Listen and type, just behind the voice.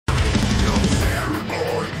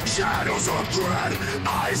of dread,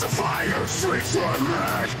 eyes of fire, streets run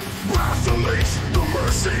red. Wrath unleashed, no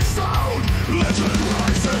mercy found. Legend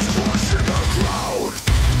rises, crushing the crowd.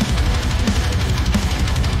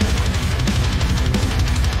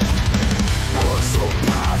 Also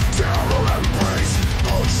path, terror, embrace.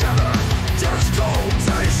 Oh, shatter, death's cold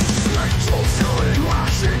taste. Spectral fury,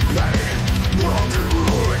 lashing pain. Broken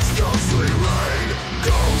ruins, ghostly rain.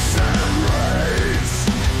 Ghosts and rays.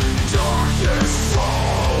 Darkness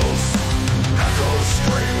falls. Echoes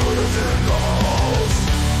scream within walls.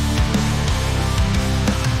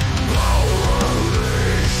 Power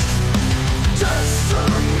unleashed.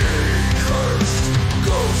 Destiny cursed.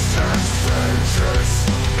 Ghosts and vengeance.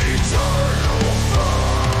 Eternal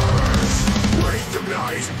thirst. Wake the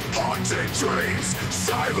night, haunting dreams.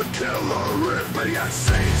 Silent killer, rhythmic and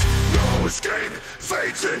saint. No escape,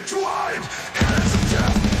 fate entwined. Hands of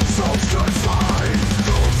death, souls confined.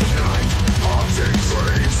 Ghosts of night, haunting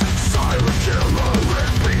dreams. Silent killer,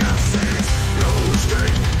 rhythmic and saint. No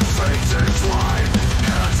escape, fate entwined.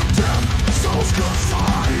 Hands of death, souls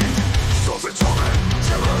confined. Souls in torment,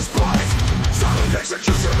 terror's blight. Silent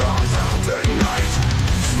execution of founding night.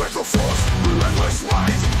 Spectral force, relentless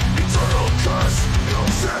light. Eternal curse, no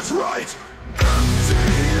sense right. Empty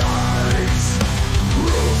eyes,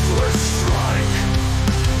 ruthless strike.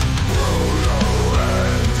 Brutal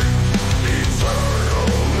end,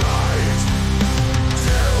 eternal night.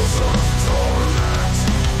 Tales of torment,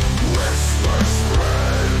 whispers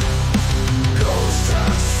spread. Ghost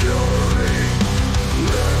and fury,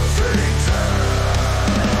 living dead.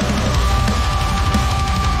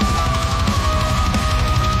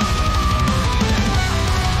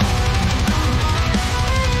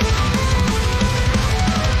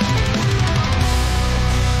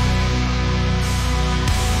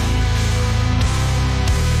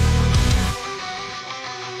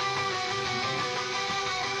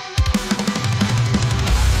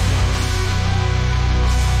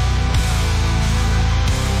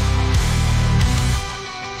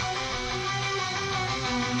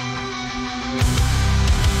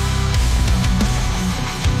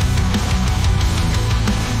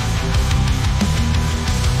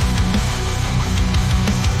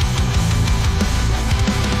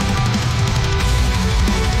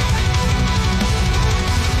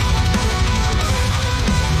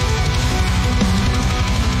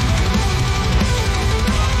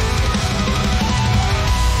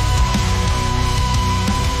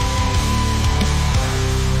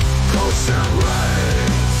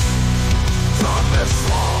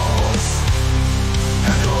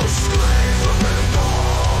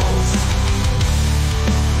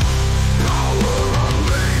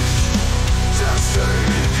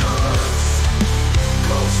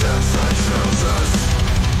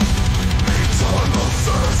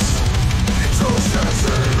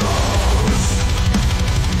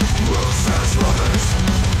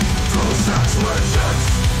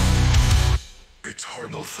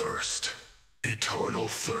 Eternal thirst, eternal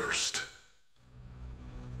thirst.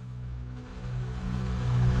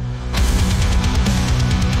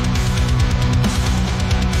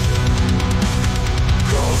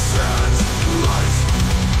 Ghosthand, life.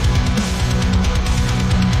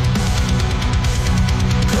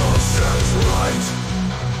 Ghosthand, light.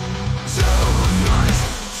 Terror night,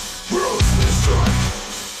 ruthless strike.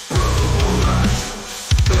 Brutal end,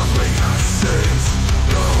 nothing has saved.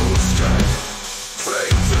 No escape.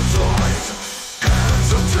 Fate entwined, hands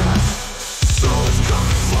of death, souls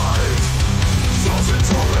confined. Souls in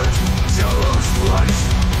torment, terror's blight.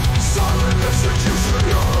 Silent execution,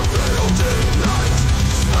 your veiled in night.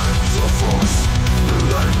 Spectral force,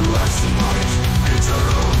 relentless might.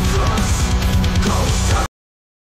 Eternal curse, ghost.